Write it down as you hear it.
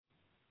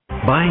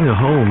Buying a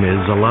home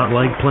is a lot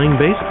like playing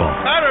baseball.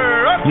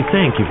 You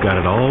think you've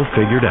got it all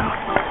figured out.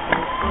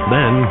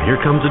 Then here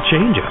comes a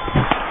changeup.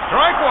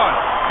 Strike one.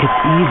 It's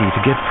easy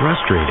to get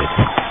frustrated.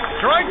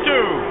 Strike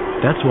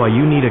two. That's why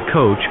you need a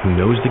coach who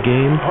knows the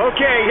game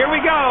Okay, here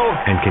we go.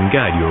 and can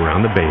guide you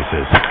around the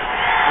bases.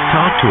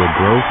 Talk to a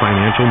Grow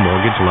Financial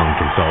Mortgage Loan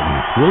Consultant.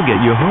 We'll get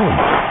you home.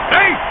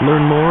 Hey!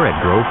 Learn more at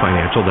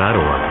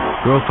growfinancial.org.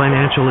 Grow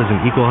Financial is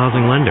an equal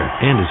housing lender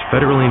and is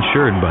federally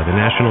insured by the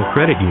National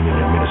Credit Union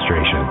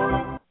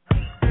Administration.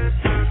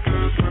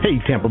 Hey,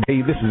 Tampa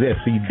Bay, this is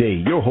S.C.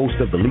 Day, your host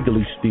of the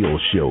Legally Steel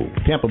Show,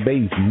 Tampa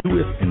Bay's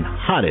newest and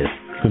hottest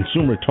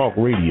consumer talk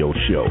radio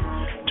show.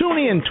 Tune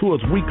in to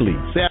us weekly,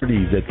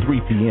 Saturdays at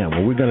 3 p.m.,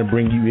 where we're going to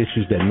bring you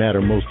issues that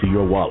matter most to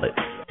your wallet.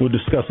 We'll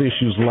discuss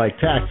issues like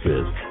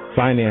taxes,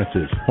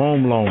 finances,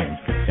 home loans,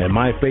 and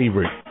my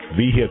favorite,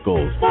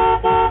 vehicles.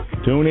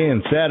 Tune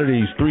in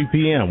Saturdays, 3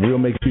 p.m. We'll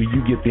make sure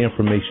you get the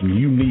information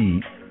you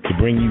need to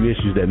bring you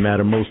issues that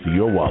matter most to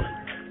your wallet.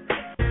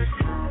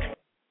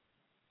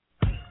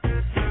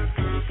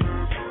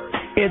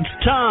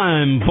 It's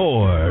time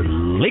for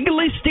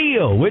Legally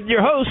Steel with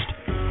your host,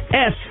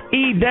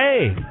 S.E.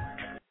 Day.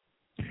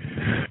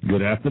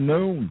 Good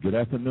afternoon. Good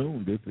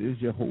afternoon. This is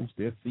your host,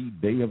 S.E.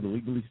 Day of the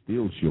Legally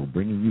Steel Show,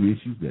 bringing you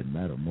issues that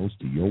matter most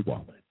to your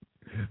wallet.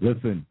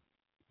 Listen,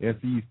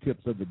 S.E.'s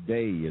tips of the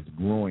day is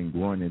growing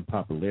in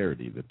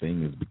popularity. The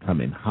thing is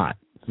becoming hot.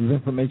 This is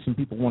information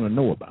people want to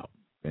know about,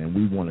 and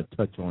we want to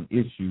touch on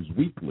issues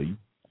weekly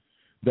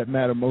that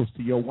matter most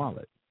to your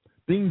wallet.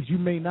 Things you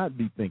may not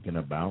be thinking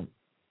about,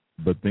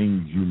 but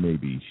things you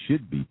maybe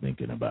should be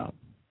thinking about.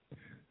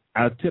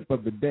 Our tip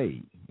of the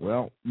day,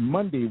 well,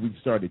 Monday we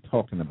started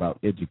talking about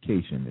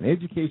education, and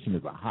education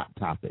is a hot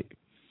topic.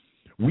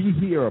 We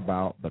hear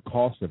about the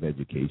cost of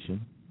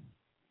education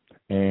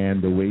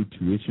and the way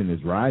tuition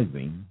is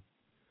rising,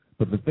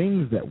 but the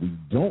things that we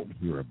don't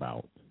hear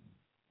about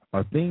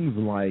are things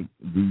like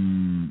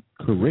the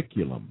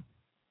curriculum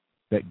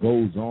that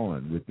goes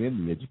on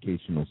within the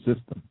educational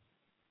system,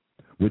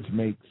 which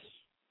makes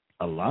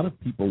a lot of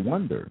people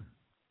wonder,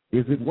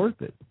 is it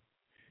worth it?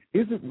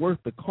 Is it worth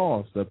the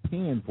cost of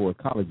paying for a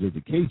college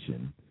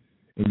education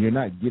and you're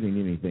not getting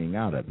anything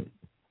out of it?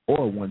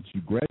 Or once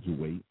you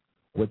graduate,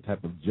 what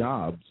type of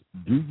jobs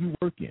do you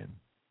work in?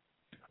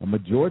 A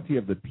majority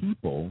of the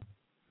people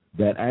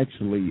that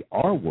actually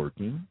are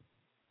working,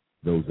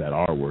 those that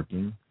are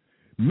working,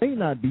 may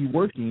not be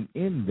working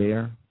in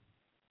their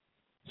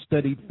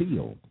studied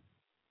field.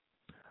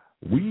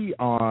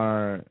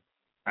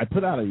 I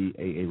put out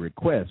a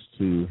request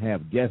to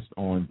have guests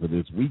on for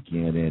this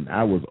weekend, and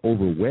I was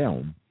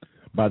overwhelmed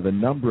by the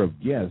number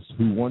of guests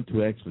who want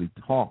to actually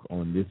talk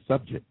on this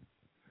subject.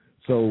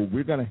 So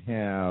we're going to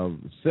have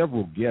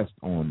several guests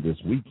on this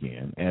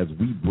weekend as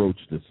we broach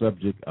the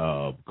subject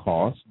of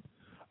cost,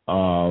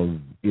 of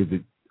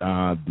the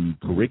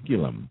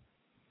curriculum.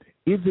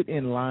 Is it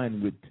in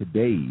line with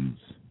today's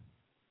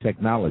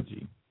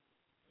technology?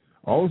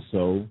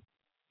 Also,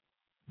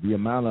 the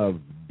amount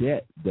of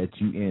debt that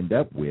you end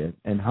up with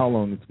and how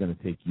long it's going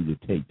to take you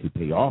to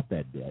pay off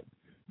that debt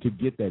to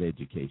get that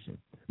education.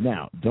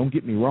 Now, don't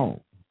get me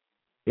wrong.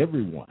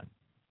 Everyone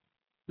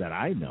that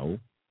I know,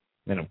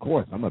 and of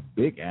course I'm a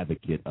big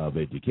advocate of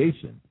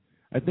education,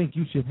 I think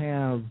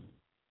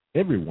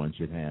everyone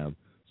should have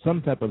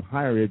some type of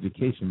higher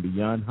education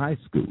beyond high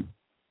school.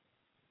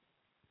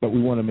 But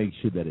we want to make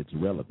sure that it's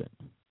relevant.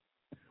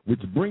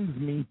 Which brings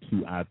me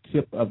to our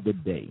tip of the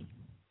day.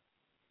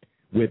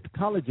 With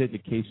college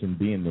education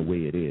being the way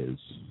it is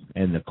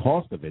and the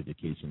cost of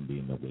education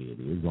being the way it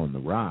is on the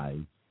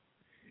rise,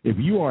 if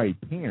you are a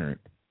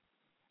parent,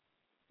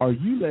 are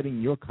you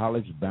letting your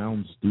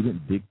college-bound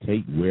student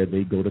dictate where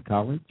they go to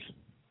college?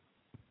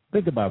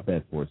 Think about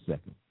that for a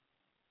second.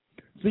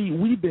 See,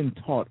 we've been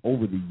taught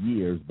over the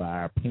years by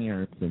our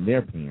parents and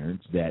their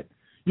parents that,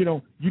 you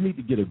need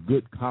to get a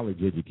good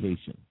college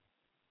education.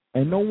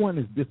 And no one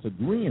is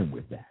disagreeing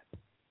with that.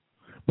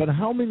 But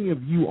how many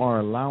of you are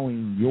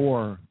allowing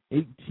your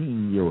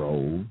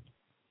 18-year-old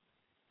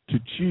to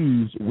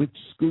choose which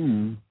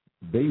school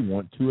they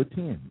want to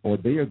attend or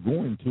they are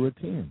going to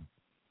attend,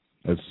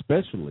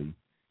 especially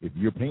if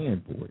you're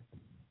paying for it?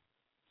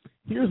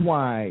 Here's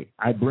why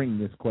I bring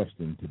this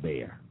question to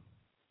bear.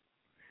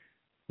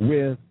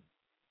 With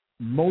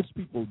most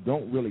people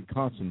don't really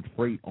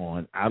concentrate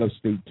on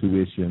out-of-state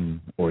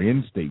tuition or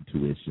in-state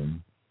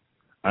tuition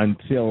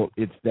until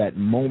it's that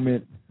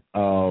moment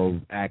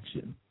of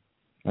action,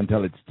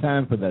 until it's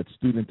time for that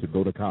student to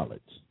go to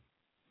college.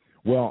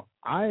 Well,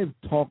 I've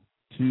talked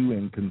to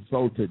and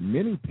consulted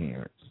many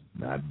parents,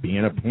 not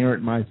being a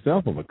parent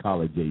myself of a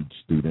college-age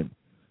student.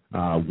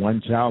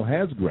 One child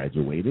has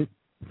graduated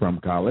from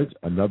college.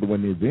 Another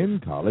one is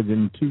in college.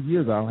 In 2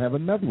 years, I'll have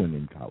another one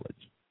in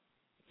college.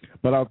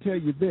 But I'll tell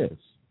you this.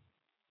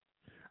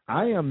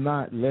 I am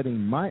not letting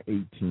my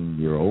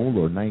 18-year-old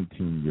or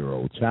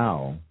 19-year-old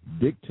child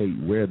dictate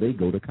where they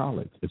go to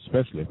college,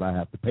 especially if I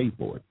have to pay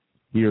for it.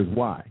 Here's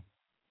why.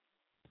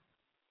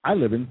 I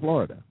live in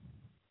Florida.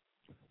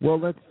 Well,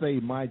 let's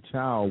say my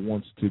child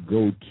wants to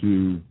go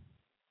to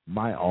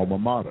my alma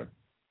mater,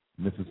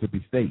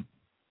 Mississippi State.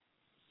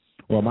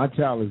 Well, my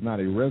child is not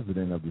a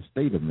resident of the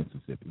state of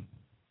Mississippi,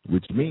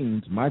 which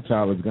means my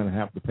child is going to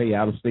have to pay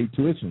out-of-state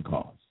tuition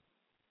costs.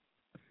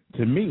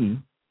 To me,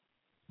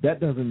 that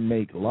doesn't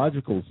make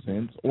logical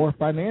sense or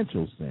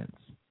financial sense.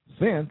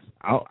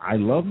 I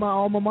love my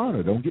alma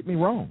mater, don't get me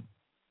wrong,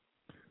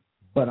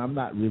 but I'm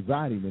not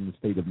residing in the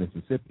state of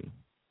Mississippi.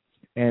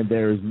 And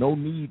there is no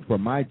need for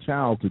my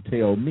child to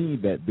tell me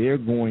that they're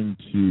going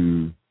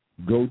to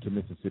go to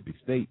Mississippi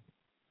State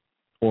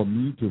or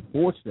me to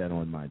force that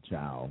on my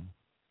child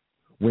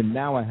when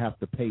now I have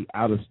to pay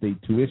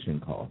out-of-state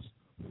tuition costs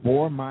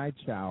for my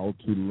child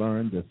to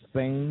learn the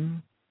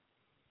same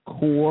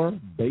core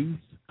base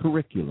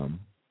curriculum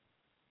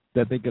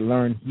that they could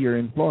learn here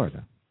in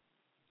Florida.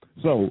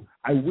 So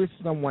I wish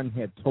someone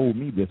had told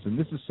me this, and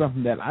this is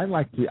something that I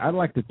like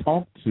to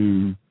talk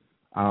to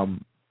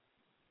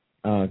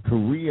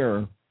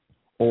career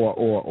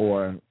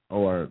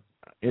or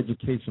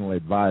educational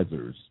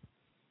advisors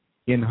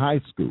in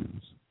high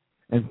schools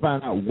and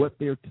find out what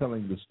they're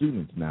telling the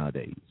students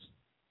nowadays,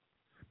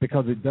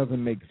 because it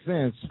doesn't make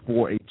sense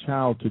for a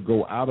child to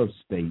go out of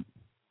state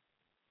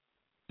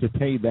to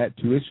pay that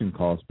tuition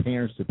cost,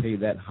 parents to pay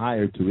that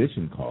higher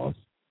tuition cost,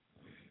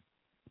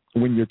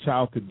 when your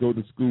child could go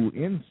to school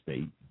in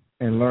state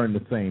and learn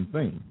the same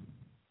thing.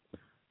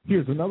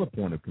 Here's another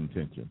point of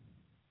contention.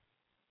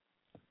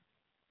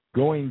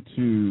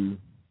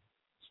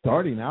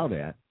 Starting out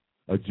at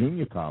a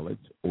junior college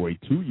or a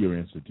 2-year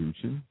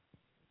institution,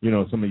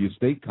 some of your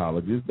state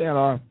colleges, there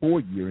are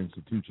 4-year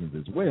institutions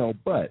as well,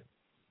 but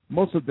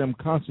most of them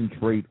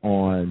concentrate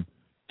on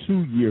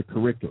 2-year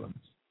curriculums,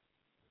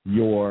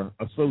 your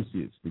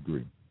associate's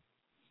degree,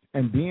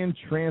 and then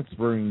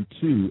transferring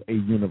to a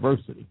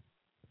university.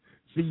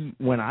 See,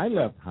 when I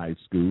left high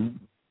school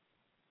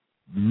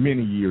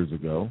many years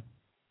ago,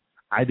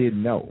 I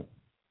didn't know.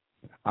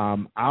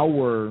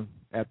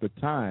 At the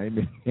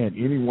time, and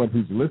anyone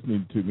who's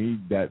listening to me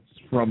that's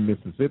from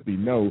Mississippi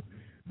know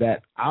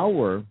that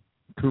our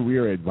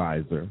career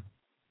advisor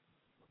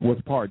was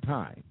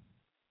part-time.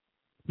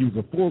 He was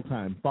a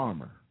full-time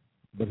farmer,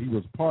 but he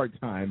was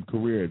part-time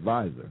career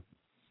advisor.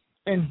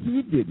 And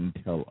he didn't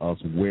tell us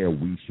where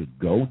we should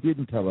go,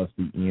 didn't tell us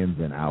the ins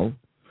and outs.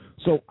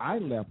 So I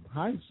left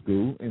high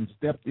school and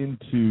stepped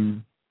into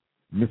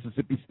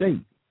Mississippi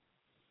State.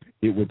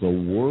 It was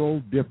a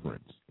world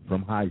difference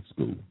from high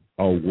school,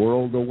 a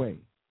world away.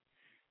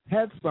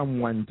 Had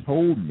someone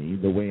told me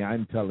the way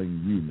I'm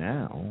telling you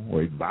now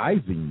or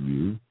advising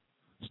you,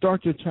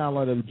 start your child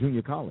out at a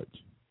junior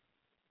college.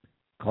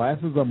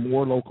 Classes are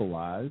more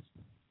localized.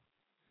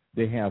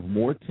 They have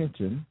more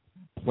attention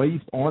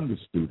placed on the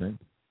student,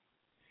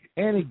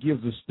 and it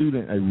gives the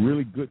student a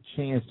really good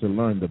chance to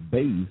learn the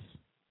base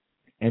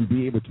and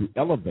be able to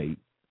elevate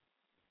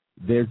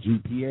their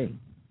GPA,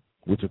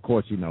 which, of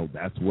course,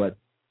 that's what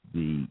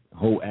the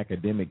whole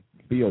academic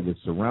field is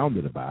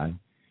surrounded by,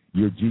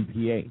 your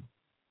GPA.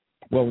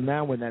 Well,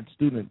 now when that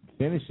student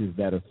finishes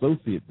that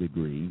associate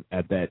degree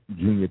at that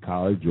junior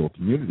college or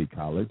community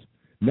college,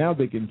 now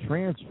they can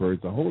transfer.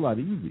 It's a whole lot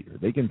easier.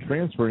 They can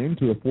transfer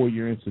into a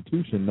 4-year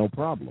institution, no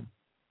problem.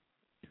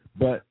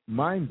 But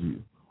mind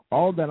you,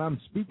 all that I'm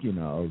speaking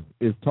of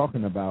is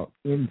talking about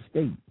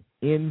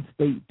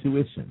in-state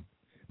tuition.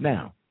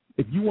 Now,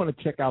 if you want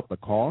to check out the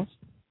cost,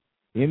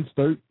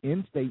 in-state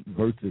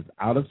versus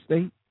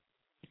out-of-state,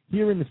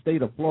 here in the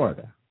state of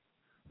Florida,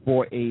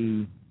 for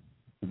a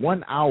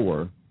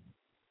 1-hour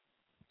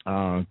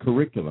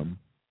curriculum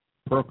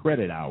per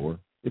credit hour,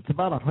 it's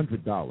about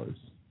 $100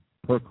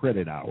 per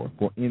credit hour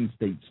for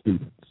in-state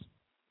students.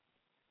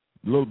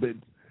 A little bit.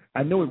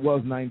 I know it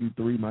was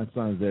 $93. My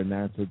son's there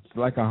now, so it's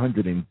like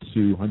 $102,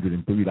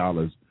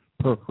 $103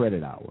 per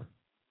credit hour.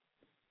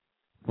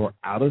 For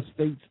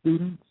out-of-state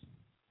students,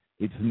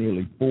 it's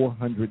nearly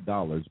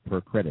 $400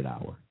 per credit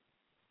hour.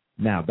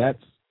 Now,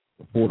 that's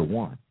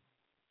 4-to-1.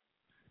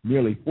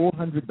 Nearly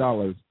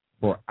 $400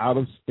 for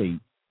out-of-state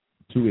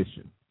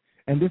tuition.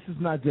 And this is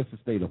not just the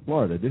state of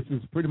Florida. This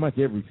is pretty much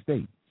every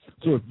state.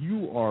 So if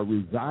you are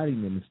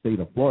residing in the state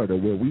of Florida,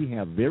 where we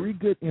have very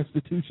good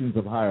institutions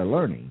of higher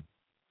learning,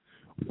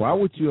 why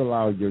would you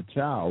allow your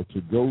child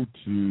to go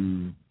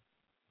to,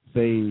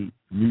 say,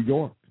 New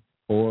York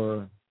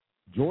or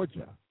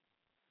Georgia?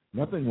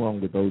 Nothing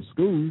wrong with those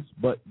schools,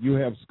 but you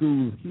have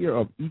schools here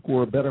of equal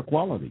or better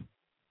quality.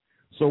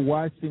 So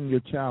why send your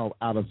child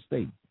out of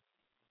state?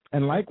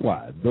 And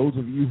likewise, those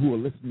of you who are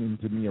listening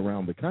to me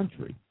around the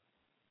country,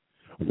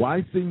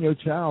 why send your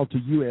child to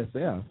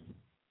USF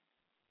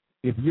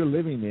if you're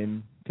living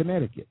in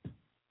Connecticut?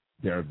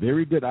 There are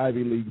very good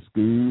Ivy League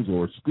schools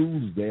or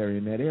schools there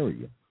in that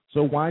area.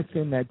 So why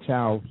send that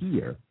child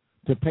here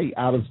to pay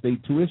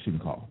out-of-state tuition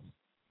costs?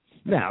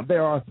 Now,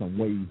 there are some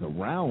ways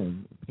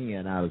around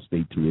paying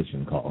out-of-state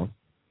tuition costs,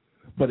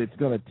 but it's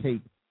going to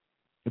take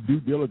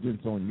due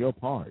diligence on your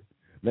part.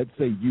 Let's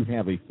say you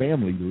have a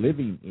family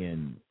living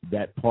in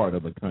that part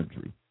of the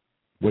country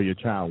where your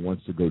child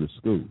wants to go to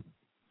school.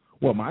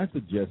 Well, my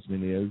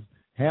suggestion is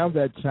have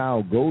that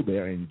child go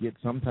there and get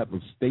some type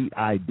of state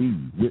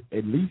ID with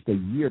at least a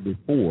year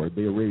before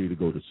they're ready to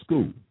go to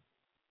school.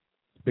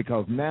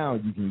 because now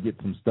you can get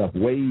some stuff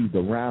waived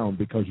around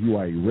because you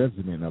are a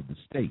resident of the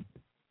state.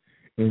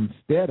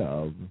 Instead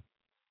of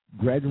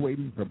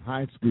graduating from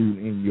high school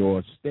in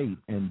your state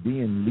and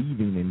then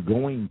leaving and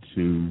going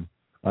to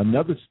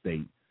another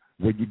state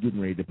where you're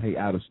getting ready to pay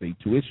out-of-state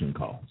tuition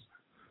costs.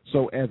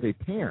 So as a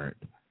parent,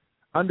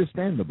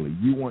 understandably,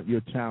 you want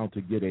your child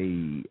to get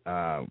a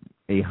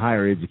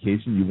higher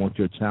education. You want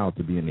your child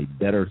to be in a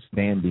better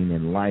standing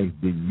in life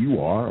than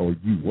you are or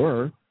you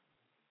were.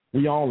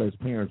 We all as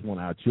parents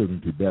want our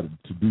children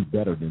to do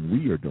better than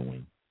we are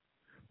doing.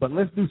 But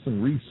let's do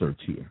some research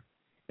here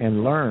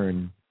and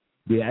learn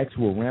the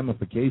actual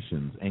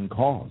ramifications and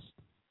cost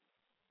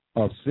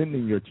of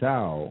sending your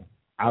child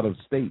out of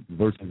state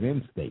versus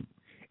in-state.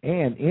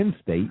 And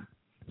in-state,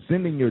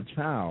 sending your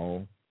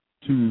child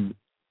to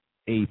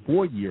a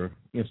 4-year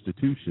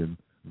institution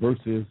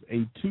versus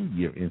a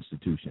 2-year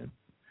institution.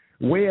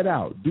 Weigh it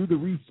out. Do the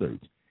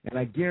research. And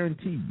I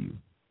guarantee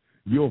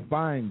you'll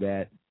find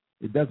that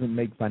it doesn't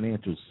make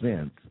financial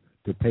sense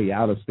to pay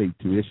out-of-state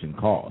tuition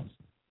costs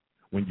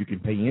when you can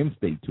pay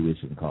in-state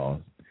tuition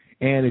costs.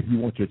 And if you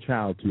want your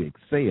child to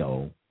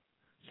excel,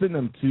 send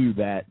them to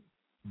that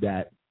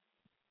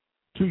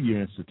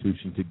 2-year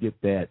institution to get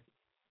that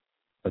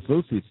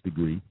associate's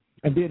degree,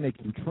 and then they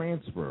can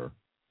transfer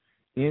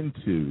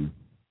into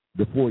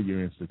the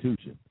 4-year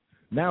institution.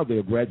 Now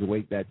they'll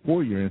graduate that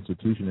 4-year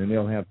institution, and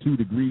they'll have 2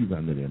 degrees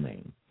under their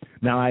name.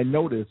 Now, I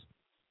noticed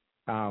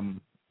some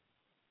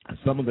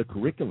of the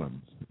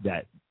curriculums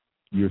that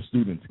your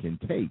students can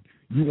take,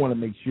 you want to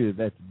make sure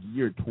that's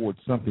geared towards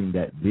something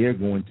that they're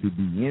going to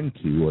be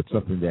into or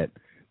something that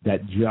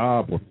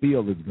job or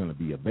field is going to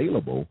be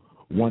available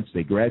once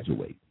they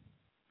graduate.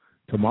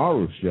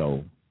 Tomorrow's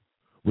show,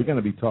 we're going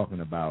to be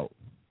talking about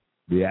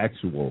the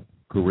actual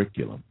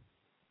curriculum.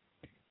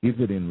 Is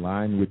it in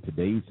line with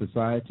today's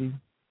society,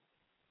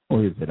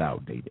 or is it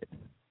outdated?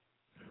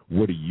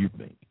 What do you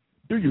think?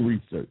 Do your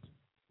research.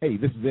 Hey,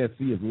 this is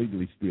SC's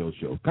Legally Steel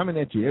Show, coming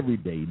at you every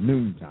day,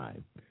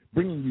 noontime,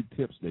 bringing you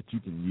tips that you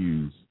can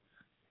use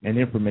and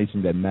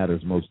information that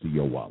matters most to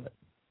your wallet.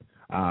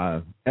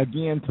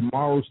 Again,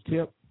 tomorrow's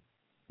tip,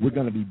 we're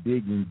going to be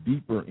digging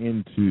deeper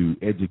into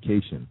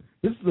education.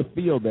 This is a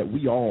field that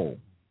we all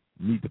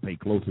need to pay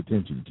close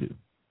attention to,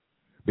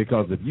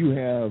 because if you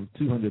have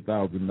 $200,000,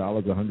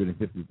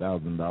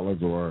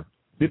 $150,000, or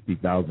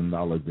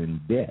 $50,000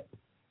 in debt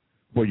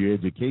for your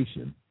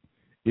education,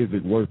 is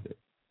it worth it?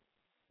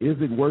 Is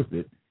it worth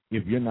it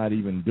if you're not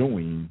even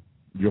doing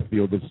your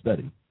field of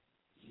study?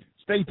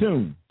 Stay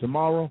tuned.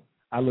 Tomorrow,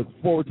 I look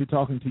forward to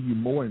talking to you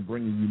more and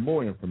bringing you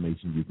more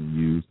information you can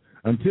use.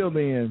 Until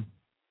then,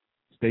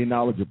 stay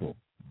knowledgeable.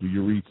 Do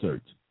your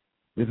research.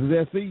 This is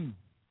SC.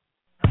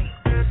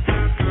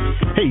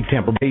 Hey,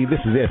 Tampa Bay, this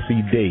is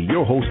SC Day,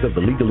 your host of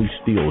the Legally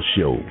Steel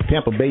Show,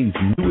 Tampa Bay's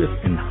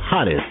newest and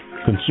hottest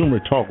consumer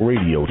talk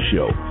radio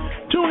show.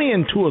 Tune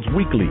in to us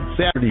weekly,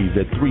 Saturdays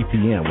at 3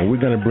 p.m., where we're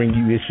going to bring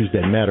you issues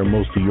that matter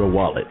most to your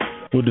wallet.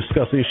 We'll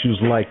discuss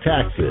issues like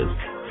taxes,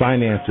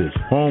 finances,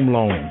 home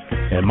loans,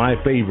 and my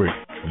favorite,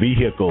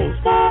 vehicles.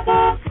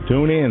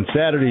 Tune in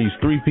Saturdays,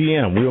 3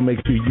 p.m. We'll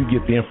make sure you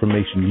get the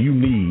information you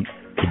need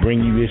to bring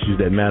you issues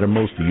that matter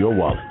most to your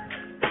wallet.